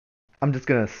I'm just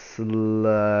gonna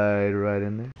slide right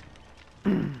in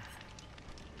there.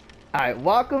 Alright,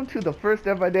 welcome to the first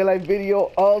Dead by Daylight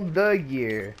video of the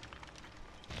year.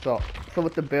 So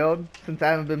with the build, since I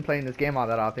haven't been playing this game all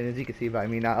that often, as you can see by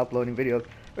me not uploading videos,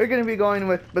 we're gonna be going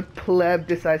with pleb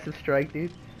decisive strike,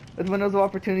 dude. With windows of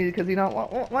opportunity, because you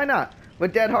know, why not?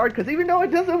 With dead hard, because even though it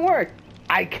doesn't work,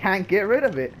 I can't get rid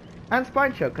of it. And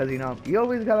spine choke, because you know, you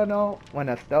always gotta know when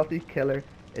a stealthy killer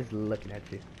is looking at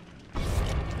you.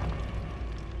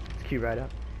 Let's queue right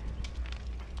up.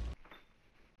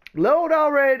 Load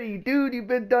already! Dude, you've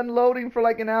been done loading for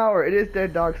like an hour. It is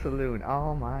Dead Dog Saloon.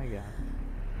 Oh my god.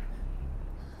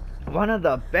 One of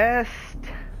the best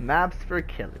maps for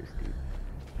killers, dude.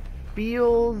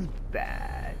 Feels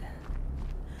bad.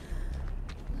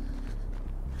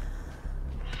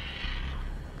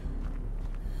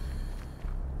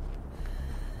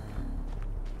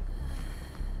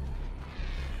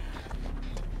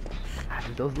 Ah,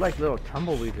 dude, those like little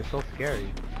tumbleweeds are so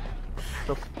scary.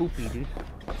 So spoopy, dude.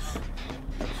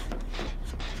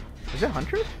 Is it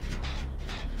Huntress?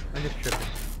 I'm just tripping.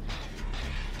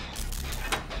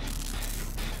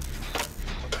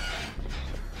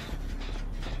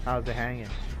 How's it hanging?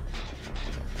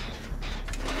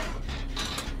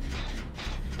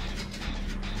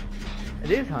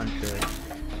 It is Huntress.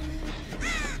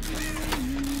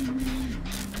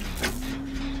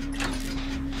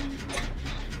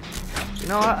 You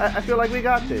know, I feel like we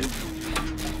got this.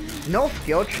 No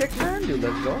skill trick, man? Dude,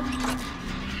 let's go.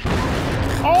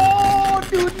 Oh,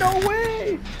 dude, no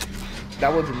way!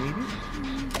 That wasn't easy.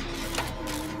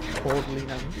 Totally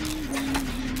not.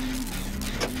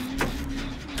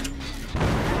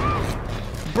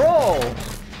 Bro!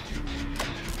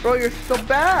 Bro, you're so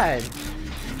bad!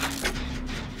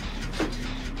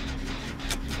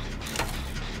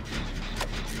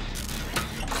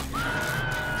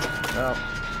 Well,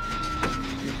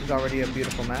 this is already a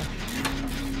beautiful match.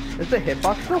 Is the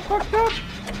hitbox still fucked up?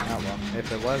 Oh well,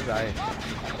 if it was,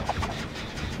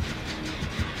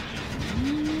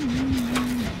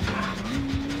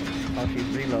 Oh, she's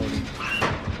reloading.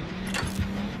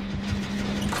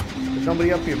 There's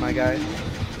nobody up here, my guys.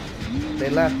 They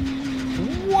left.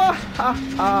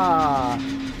 Wahaha!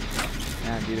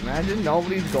 Man, dude, imagine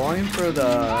nobody's going for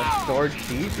the storage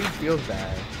sheet. It feels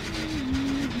bad.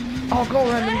 Oh, go,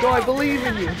 random, go! I believe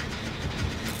in you.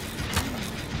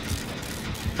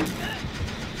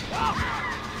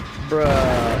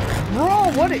 Bruh.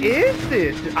 Bro, what is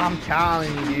this? I'm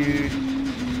telling you, dude.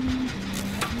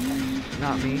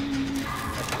 Not me.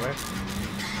 I swear.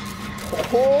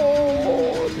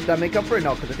 Oh, does that make up for it?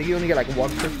 No, because I think you only get like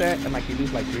 1% and like you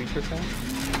lose like 3%.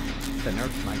 It's the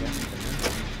nerfs, my guy.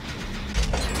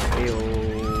 Ew.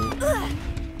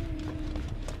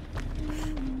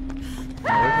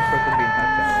 Now, where's this person being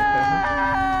touched at? Right there, huh?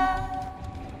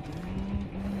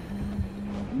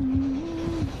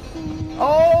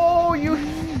 Oh, you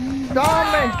saw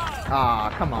me!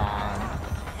 Ah, come on.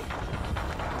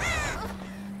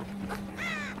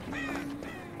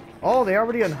 Oh, they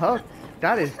already unhooked.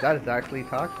 That is actually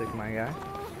toxic, my guy.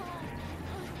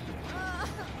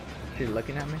 She's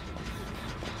looking at me.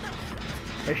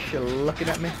 Is she looking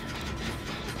at me?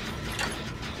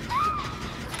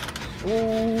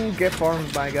 Ooh, get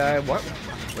farmed, my guy. What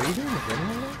are you doing?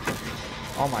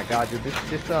 Oh my god, dude,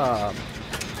 this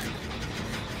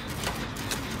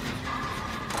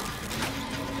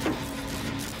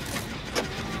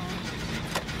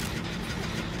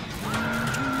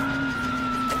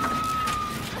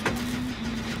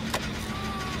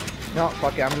No,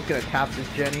 fuck it, I'm just gonna tap this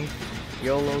Jenny.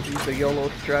 YOLO, dude, the YOLO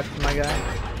stress, my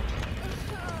guy.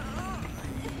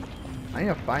 I need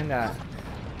to find that.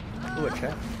 Ooh, a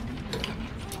chest.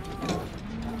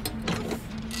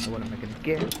 What am I gonna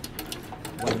get?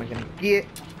 What am I gonna get?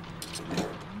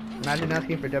 Imagine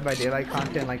asking for Dead by Daylight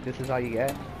content like this is all you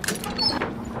get.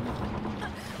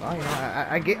 Well, you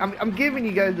know, I'm giving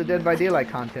you guys the Dead by Daylight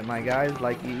content, my guys.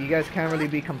 Like, you guys can't really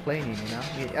be complaining, you know?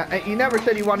 You never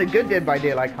said you wanted good Dead by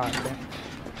Daylight content.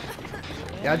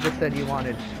 Yeah, I just said you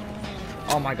wanted...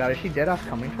 Oh my god, is she dead ass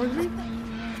coming towards me?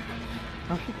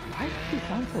 No, why does she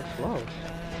sound so slow?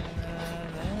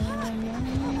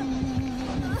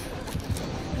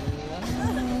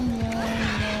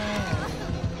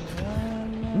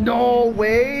 No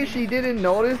way! She didn't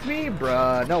notice me?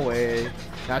 Bruh, no way.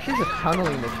 Nah, she's just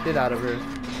tunneling the shit out of her.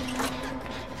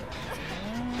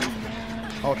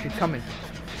 Oh, she's coming.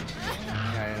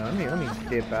 Yeah, let me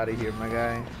dip out of here, my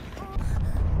guy.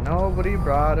 Nobody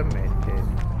brought a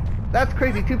medkit. That's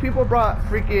crazy. 2 people brought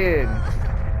freaking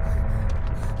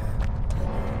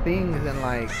things and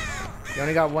like you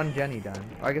only got 1 Jenny done.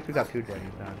 Oh, I guess we got 2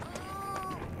 Jennies done.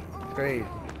 It's crazy.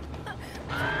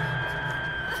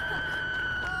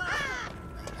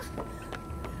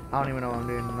 I don't even know what I'm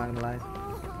doing, I'm not gonna lie.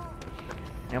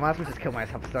 Yeah, I might as well just kill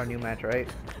myself to start a new match, right?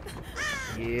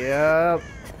 Yep.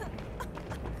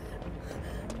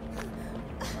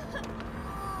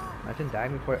 Imagine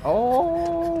dying before.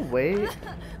 Oh, wait.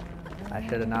 I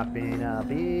should have not been a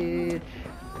bitch.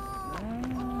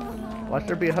 Watch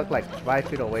there be a hook like 5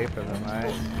 feet away from him,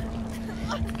 alright?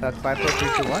 That's 5, 4,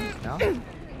 3, 2, 1? No?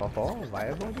 Oh,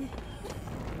 viable?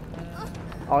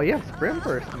 Oh, you have sprint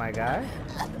burst, my guy.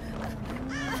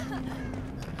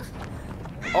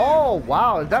 Oh,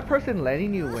 wow. Is that person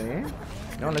letting you win?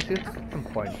 No, let's just get some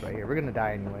points right here. We're gonna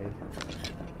die anyways.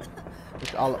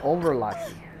 It's all over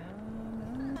lucky.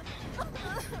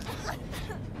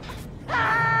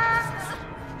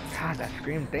 God, that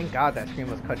scream. Thank God that scream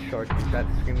was cut short, dude. That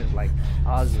scream is like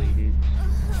ugly, dude.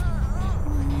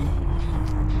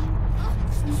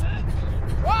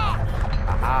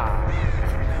 Aha.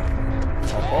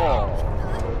 Oh.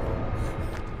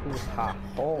 Ooh, ha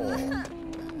ho.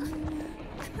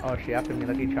 Oh, she after me,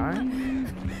 Lucky Charms?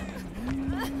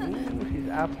 Ooh, she's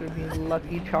after me,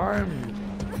 Lucky Charms.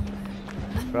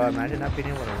 Bro, imagine not being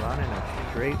able to run in a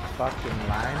straight fucking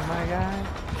line, my guy.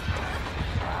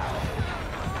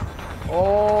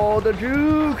 Oh, the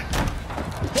jukes!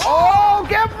 Oh,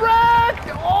 get wrecked!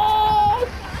 Oh,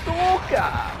 Soka!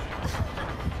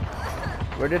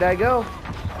 Where did I go?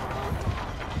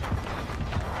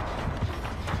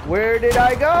 Where did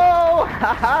I go?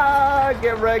 Haha,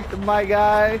 get wrecked, my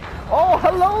guy. Oh,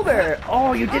 hello there.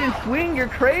 Oh, you didn't swing. You're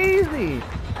crazy.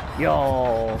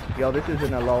 Yo, this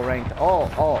isn't a low rank. Oh,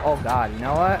 God. You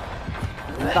know what?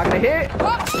 It's not gonna hit.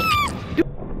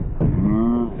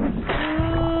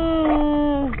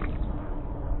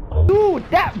 Dude,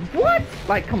 that what?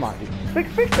 Like, come on, dude.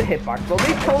 Fix the hitbox, bro.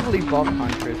 They totally buffed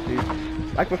Huntress, dude.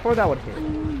 Like before that would hit.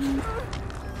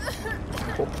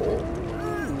 Oh,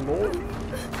 Lord.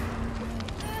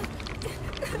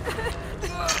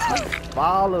 I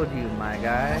followed you, my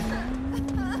guy.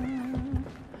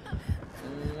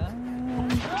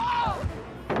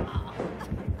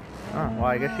 Oh, well,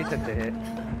 I guess she took the hit.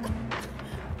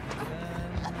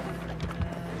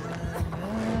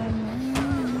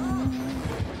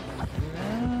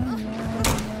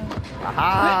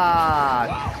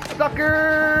 Aha!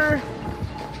 Sucker!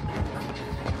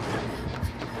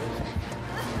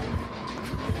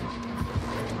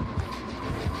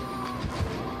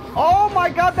 Oh my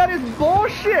God, that is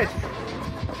bullshit!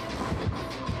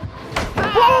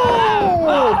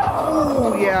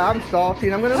 Oh, yeah, I'm salty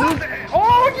and I'm gonna lose it.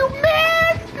 Oh, you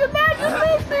missed! Imagine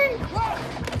missing!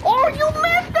 Oh, you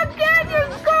missed again, you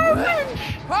garbage!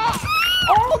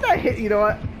 Oh, that hit, you know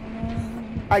what?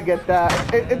 I get that.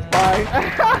 It's fine.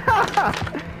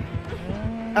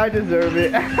 I deserve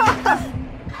it.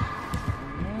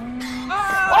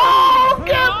 Oh,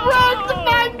 get wrecked,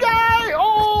 my guy!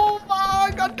 Oh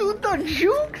my God, dude, the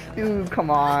jukes? Dude, come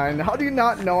on. How do you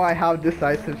not know I have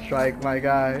decisive strike, my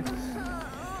guy?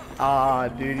 Ah,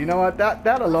 dude, you know what?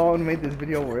 That alone made this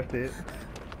video worth it.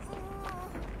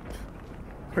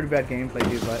 Pretty bad gameplay,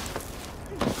 dude, but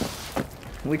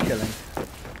we chilling.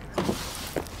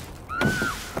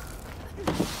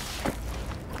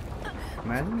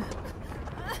 Man.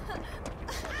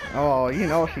 Oh, you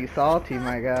know she's salty,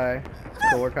 my guy.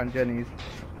 Go work on Jenny's.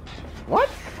 What?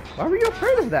 Why were you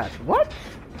afraid of that? What?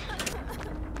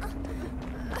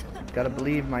 Gotta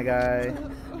believe, my guy.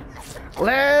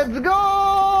 Let's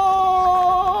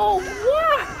go!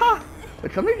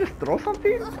 Did somebody just throw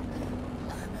something?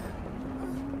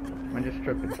 I'm just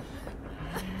tripping.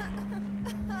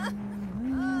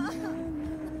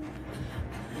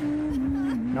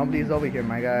 Nobody's over here,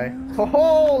 my guy.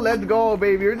 Ho, let's go,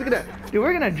 baby. We're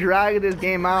gonna drag this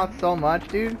game out so much,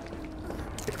 dude.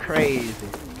 It's crazy.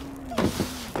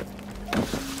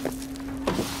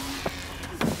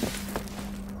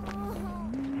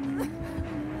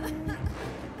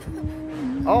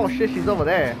 Oh shit, she's over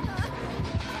there.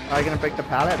 Are you gonna break the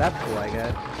pallet? That's cool, I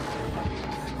guess.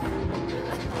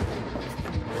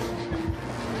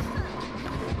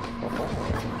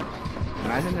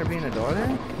 Imagine there being a door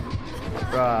there?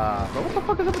 Bruh, what the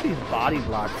fuck is up with these body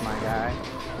blocks, my guy?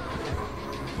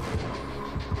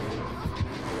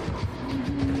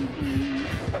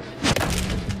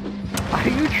 Are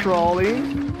you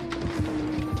trolling?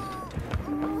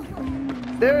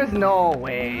 There's no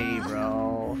way,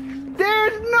 bro.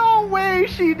 There's no way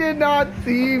she did not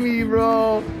see me,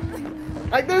 bro.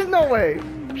 Like, there's no way.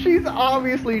 She's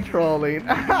obviously trolling.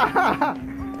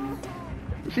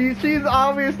 She's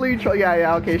obviously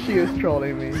yeah, okay, she is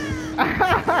trolling me.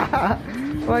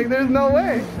 Like, there's no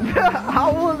way.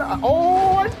 How will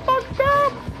oh, I fucked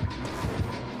up.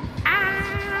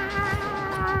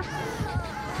 Ah!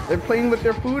 They're playing with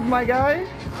their food, my guy.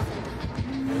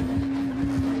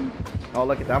 Oh,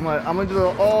 look at that. I'm gonna do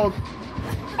the, oh.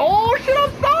 Oh, shit,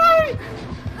 I'm sorry!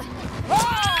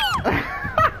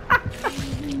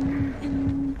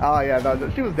 Oh, yeah,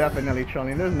 she was definitely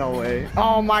trolling. There's no way.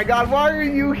 Oh, my God. Why are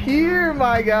you here,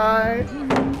 my guy?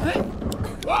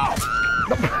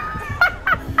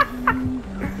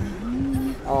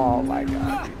 Oh, my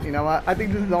God. You know what? I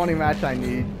think this is the only match I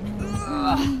need.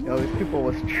 Yo, these people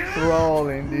was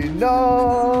trolling, dude.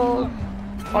 No!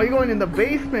 Oh, you're going in the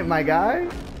basement, my guy?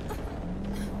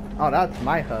 Oh, that's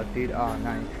my hut, dude. Oh,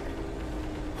 nice.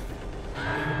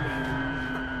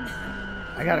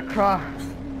 I gotta cross.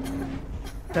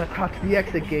 Gotta cross the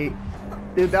exit gate.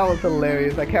 Dude, that was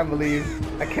hilarious. I can't believe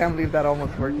that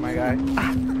almost worked, my guy.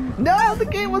 Ah, no, the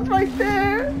gate was right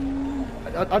there!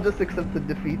 I'll just accept the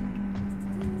defeat.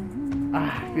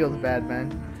 Ah, feels bad,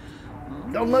 man.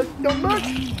 Don't look! Don't look!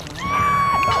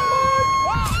 Ah, don't look!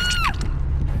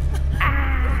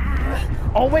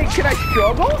 Ah. Oh wait, can I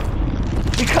struggle?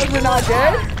 Because we're not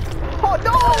dead? Oh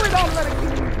no, we're not letting.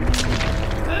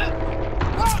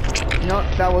 No,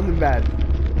 that wasn't bad.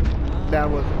 That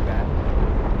wasn't bad.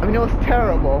 I mean, it was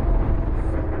terrible,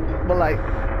 but like,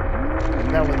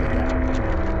 that wasn't bad.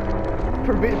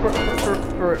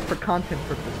 For content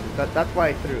purposes, that's why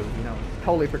I threw. You know,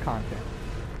 totally for content.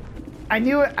 I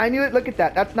knew it. I knew it. Look at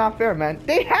that. That's not fair, man.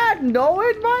 They had no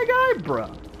it, my guy, bro.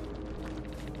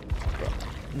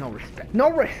 No respect. No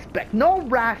respect. No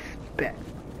respect.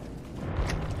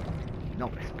 No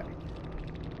respect.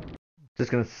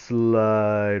 Just gonna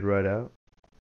slide right out.